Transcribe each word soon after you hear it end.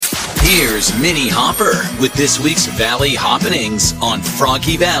Here's Minnie Hopper with this week's Valley Hoppenings on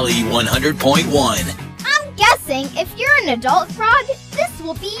Froggy Valley 100.1. I'm guessing if you're an adult frog, this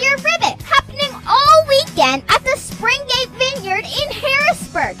will be your ribbit, happening all weekend at the Springgate Vineyard in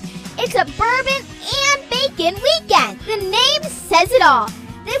Harrisburg. It's a bourbon and bacon weekend. The name says it all.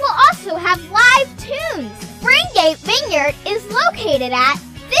 They will also have live tunes. Springgate Vineyard is located at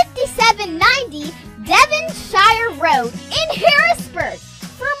 5790 Devonshire Road in Harrisburg.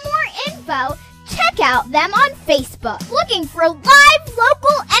 For more info, check out them on Facebook. Looking for live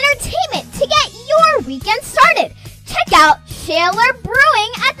local entertainment to get your weekend started? Check out Shaler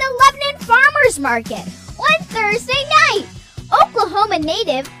Brewing at the Lebanon Farmers Market on Thursday night. Oklahoma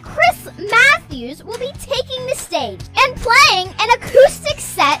native Chris Matthews will be taking the stage and playing an acoustic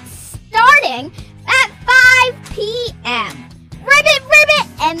set starting at 5 p.m. Ribbit,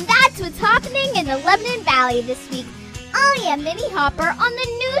 and that's what's happening in the Lebanon Valley this week. I am Minnie Hopper on the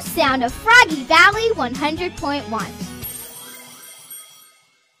new sound of Froggy Valley 100.1.